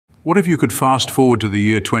What if you could fast forward to the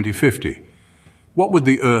year 2050? What would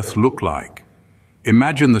the Earth look like?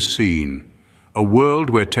 Imagine the scene. A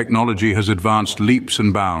world where technology has advanced leaps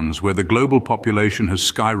and bounds, where the global population has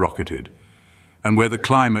skyrocketed, and where the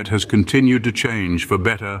climate has continued to change for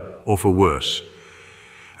better or for worse.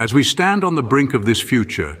 As we stand on the brink of this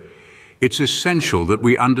future, it's essential that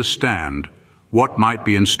we understand what might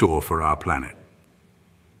be in store for our planet.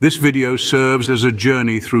 This video serves as a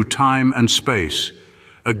journey through time and space,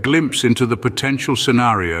 a glimpse into the potential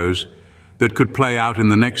scenarios that could play out in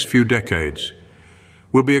the next few decades.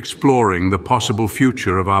 We'll be exploring the possible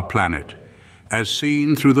future of our planet, as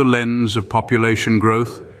seen through the lens of population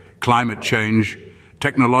growth, climate change,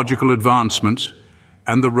 technological advancements,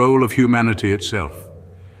 and the role of humanity itself.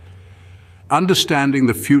 Understanding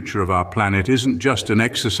the future of our planet isn't just an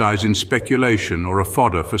exercise in speculation or a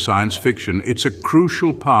fodder for science fiction. It's a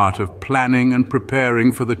crucial part of planning and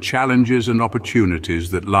preparing for the challenges and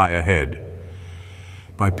opportunities that lie ahead.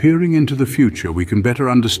 By peering into the future, we can better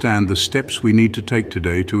understand the steps we need to take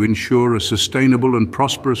today to ensure a sustainable and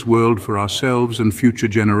prosperous world for ourselves and future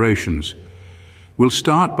generations. We'll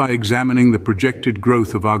start by examining the projected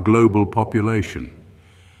growth of our global population.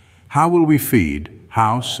 How will we feed,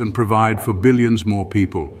 house, and provide for billions more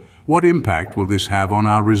people? What impact will this have on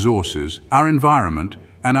our resources, our environment,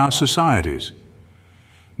 and our societies?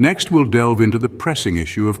 Next, we'll delve into the pressing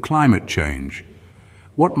issue of climate change.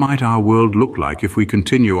 What might our world look like if we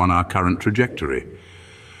continue on our current trajectory?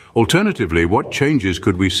 Alternatively, what changes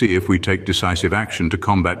could we see if we take decisive action to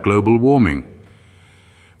combat global warming?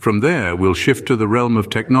 From there, we'll shift to the realm of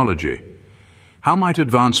technology. How might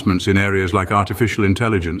advancements in areas like artificial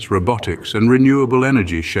intelligence, robotics, and renewable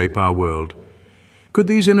energy shape our world? Could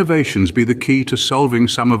these innovations be the key to solving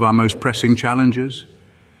some of our most pressing challenges?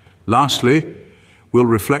 Lastly, we'll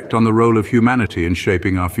reflect on the role of humanity in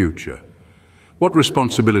shaping our future. What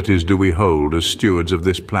responsibilities do we hold as stewards of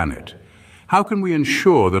this planet? How can we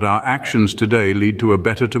ensure that our actions today lead to a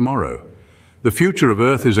better tomorrow? The future of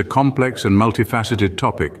Earth is a complex and multifaceted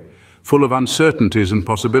topic, full of uncertainties and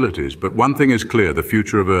possibilities, but one thing is clear: the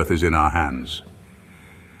future of Earth is in our hands.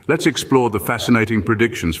 Let's explore the fascinating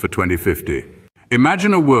predictions for 2050.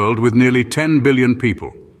 Imagine a world with nearly 10 billion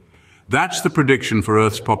people. That's the prediction for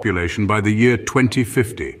Earth's population by the year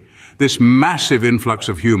 2050. This massive influx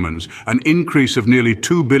of humans, an increase of nearly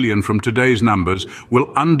 2 billion from today's numbers,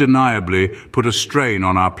 will undeniably put a strain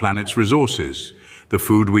on our planet's resources. The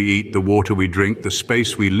food we eat, the water we drink, the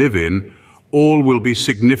space we live in, all will be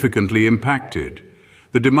significantly impacted.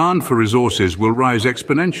 The demand for resources will rise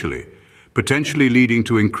exponentially, potentially leading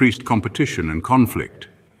to increased competition and conflict.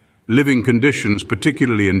 Living conditions,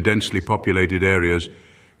 particularly in densely populated areas,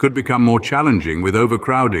 could become more challenging with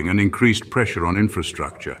overcrowding and increased pressure on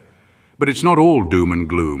infrastructure. But it's not all doom and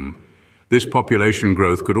gloom. This population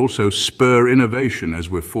growth could also spur innovation as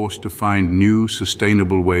we're forced to find new,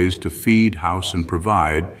 sustainable ways to feed, house, and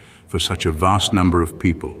provide for such a vast number of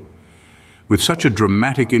people. With such a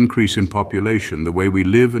dramatic increase in population, the way we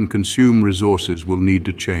live and consume resources will need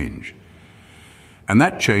to change. And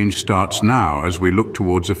that change starts now as we look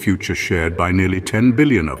towards a future shared by nearly 10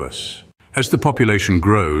 billion of us. As the population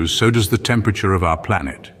grows, so does the temperature of our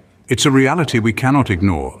planet. It's a reality we cannot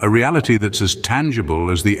ignore, a reality that's as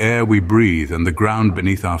tangible as the air we breathe and the ground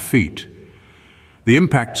beneath our feet. The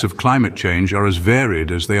impacts of climate change are as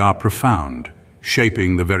varied as they are profound,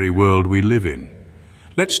 shaping the very world we live in.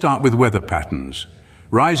 Let's start with weather patterns.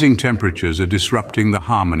 Rising temperatures are disrupting the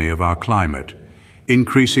harmony of our climate,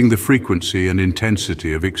 increasing the frequency and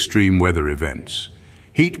intensity of extreme weather events.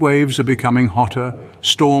 Heat waves are becoming hotter,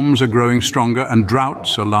 storms are growing stronger, and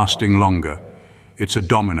droughts are lasting longer. It's a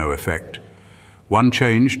domino effect. One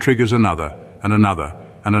change triggers another, and another,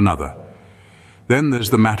 and another. Then there's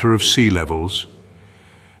the matter of sea levels.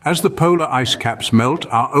 As the polar ice caps melt,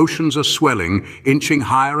 our oceans are swelling, inching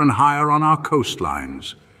higher and higher on our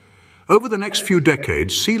coastlines. Over the next few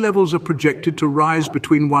decades, sea levels are projected to rise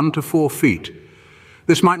between 1 to 4 feet.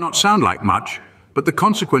 This might not sound like much, but the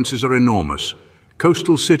consequences are enormous.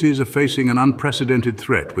 Coastal cities are facing an unprecedented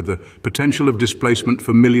threat with the potential of displacement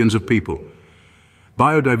for millions of people.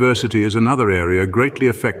 Biodiversity is another area greatly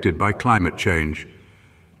affected by climate change.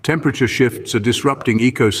 Temperature shifts are disrupting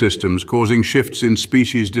ecosystems, causing shifts in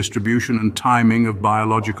species distribution and timing of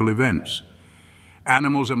biological events.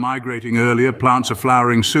 Animals are migrating earlier, plants are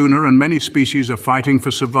flowering sooner, and many species are fighting for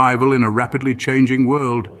survival in a rapidly changing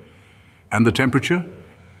world. And the temperature?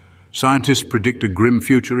 Scientists predict a grim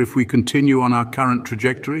future if we continue on our current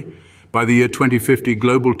trajectory. By the year 2050,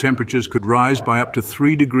 global temperatures could rise by up to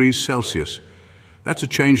 3 degrees Celsius. That's a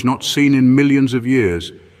change not seen in millions of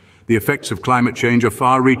years. The effects of climate change are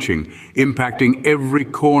far-reaching, impacting every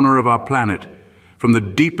corner of our planet. From the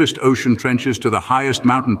deepest ocean trenches to the highest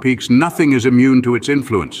mountain peaks, nothing is immune to its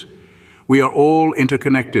influence. We are all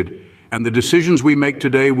interconnected, and the decisions we make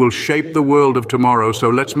today will shape the world of tomorrow, so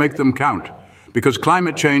let's make them count. Because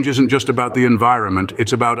climate change isn't just about the environment,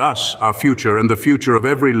 it's about us, our future, and the future of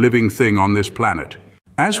every living thing on this planet.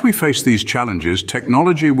 As we face these challenges,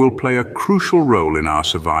 technology will play a crucial role in our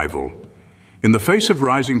survival. In the face of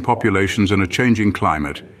rising populations and a changing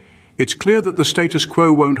climate, it's clear that the status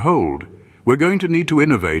quo won't hold. We're going to need to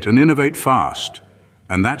innovate and innovate fast.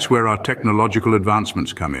 And that's where our technological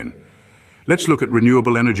advancements come in. Let's look at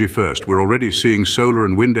renewable energy first. We're already seeing solar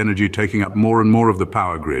and wind energy taking up more and more of the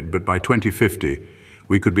power grid, but by 2050,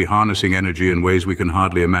 we could be harnessing energy in ways we can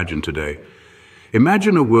hardly imagine today.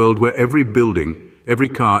 Imagine a world where every building, every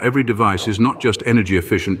car, every device is not just energy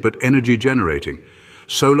efficient, but energy generating.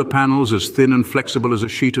 Solar panels as thin and flexible as a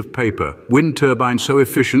sheet of paper. Wind turbines so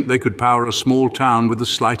efficient they could power a small town with the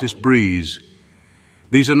slightest breeze.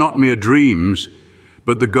 These are not mere dreams,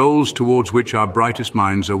 but the goals towards which our brightest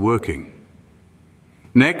minds are working.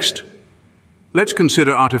 Next, let's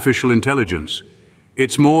consider artificial intelligence.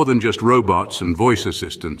 It's more than just robots and voice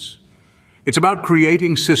assistants. It's about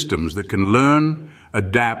creating systems that can learn,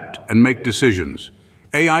 adapt, and make decisions.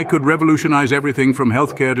 AI could revolutionize everything from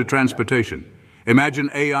healthcare to transportation. Imagine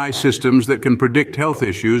AI systems that can predict health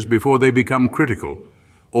issues before they become critical,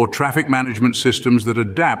 or traffic management systems that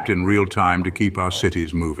adapt in real time to keep our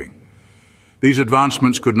cities moving. These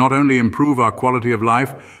advancements could not only improve our quality of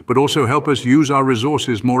life, but also help us use our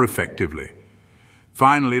resources more effectively.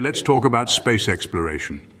 Finally, let's talk about space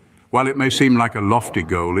exploration. While it may seem like a lofty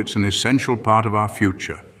goal, it's an essential part of our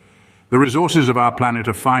future. The resources of our planet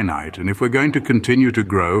are finite, and if we're going to continue to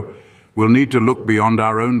grow, we'll need to look beyond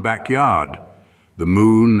our own backyard. The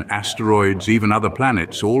moon, asteroids, even other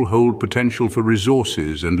planets all hold potential for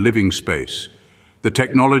resources and living space. The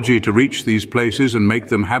technology to reach these places and make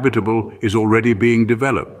them habitable is already being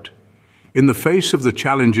developed. In the face of the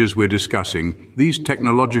challenges we're discussing, these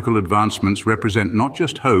technological advancements represent not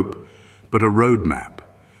just hope, but a roadmap.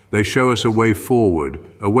 They show us a way forward,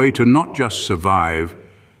 a way to not just survive,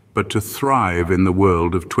 but to thrive in the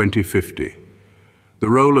world of 2050. The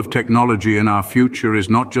role of technology in our future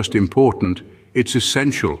is not just important, it's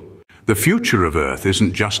essential. The future of Earth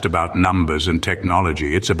isn't just about numbers and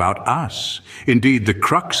technology, it's about us. Indeed, the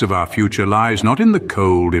crux of our future lies not in the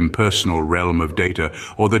cold, impersonal realm of data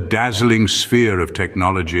or the dazzling sphere of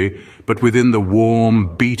technology, but within the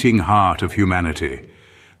warm, beating heart of humanity.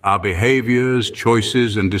 Our behaviors,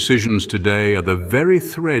 choices, and decisions today are the very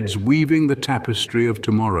threads weaving the tapestry of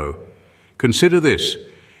tomorrow. Consider this.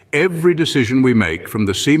 Every decision we make, from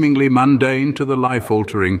the seemingly mundane to the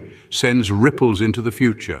life-altering, sends ripples into the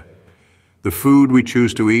future. The food we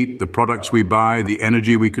choose to eat, the products we buy, the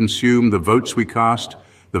energy we consume, the votes we cast,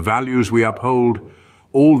 the values we uphold,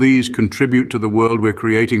 all these contribute to the world we're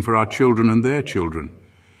creating for our children and their children.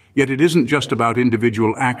 Yet it isn't just about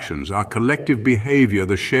individual actions. Our collective behavior,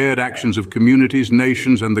 the shared actions of communities,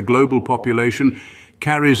 nations, and the global population,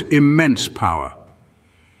 carries immense power.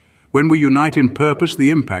 When we unite in purpose,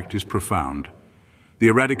 the impact is profound. The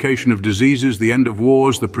eradication of diseases, the end of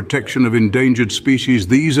wars, the protection of endangered species,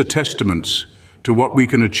 these are testaments to what we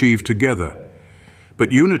can achieve together.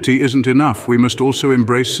 But unity isn't enough. We must also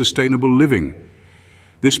embrace sustainable living.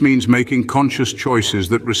 This means making conscious choices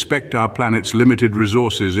that respect our planet's limited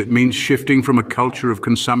resources. It means shifting from a culture of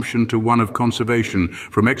consumption to one of conservation,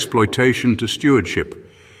 from exploitation to stewardship.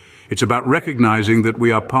 It's about recognizing that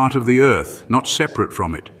we are part of the Earth, not separate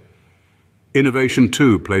from it. Innovation,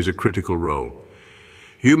 too, plays a critical role.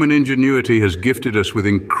 Human ingenuity has gifted us with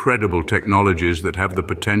incredible technologies that have the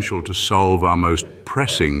potential to solve our most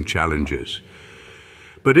pressing challenges.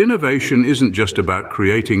 But innovation isn't just about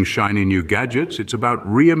creating shiny new gadgets, it's about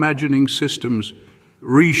reimagining systems,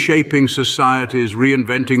 reshaping societies,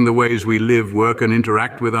 reinventing the ways we live, work, and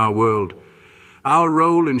interact with our world. Our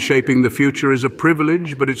role in shaping the future is a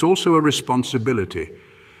privilege, but it's also a responsibility.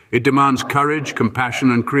 It demands courage,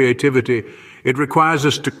 compassion, and creativity. It requires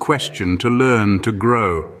us to question, to learn, to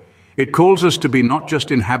grow. It calls us to be not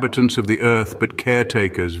just inhabitants of the Earth, but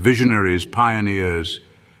caretakers, visionaries, pioneers.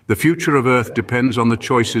 The future of Earth depends on the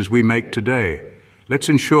choices we make today. Let's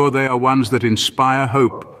ensure they are ones that inspire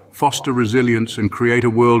hope, foster resilience, and create a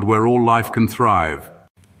world where all life can thrive.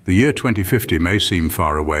 The year 2050 may seem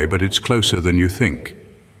far away, but it's closer than you think.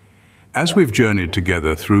 As we've journeyed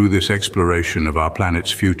together through this exploration of our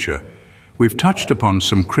planet's future, we've touched upon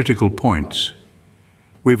some critical points.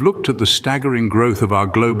 We've looked at the staggering growth of our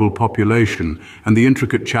global population and the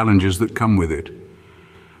intricate challenges that come with it.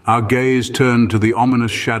 our gaze turned to the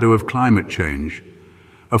ominous shadow of climate change,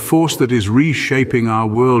 a force that is reshaping our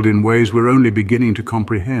world in ways we're only beginning to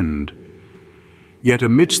comprehend. Yet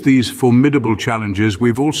amidst these formidable challenges,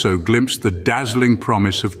 we've also glimpsed the dazzling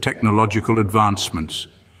promise of technological advancements,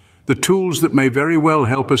 the tools that may very well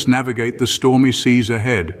help us navigate the stormy seas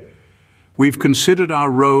ahead. We've considered our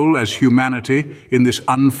role as humanity in this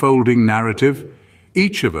unfolding narrative.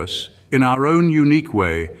 Each of us, in our own unique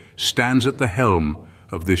way, stands at the helm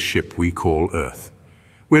of this ship we call Earth.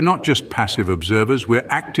 We're not just passive observers, we're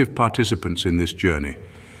active participants in this journey.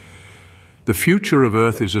 The future of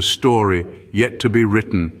Earth is a story yet to be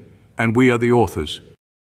written, and we are the authors.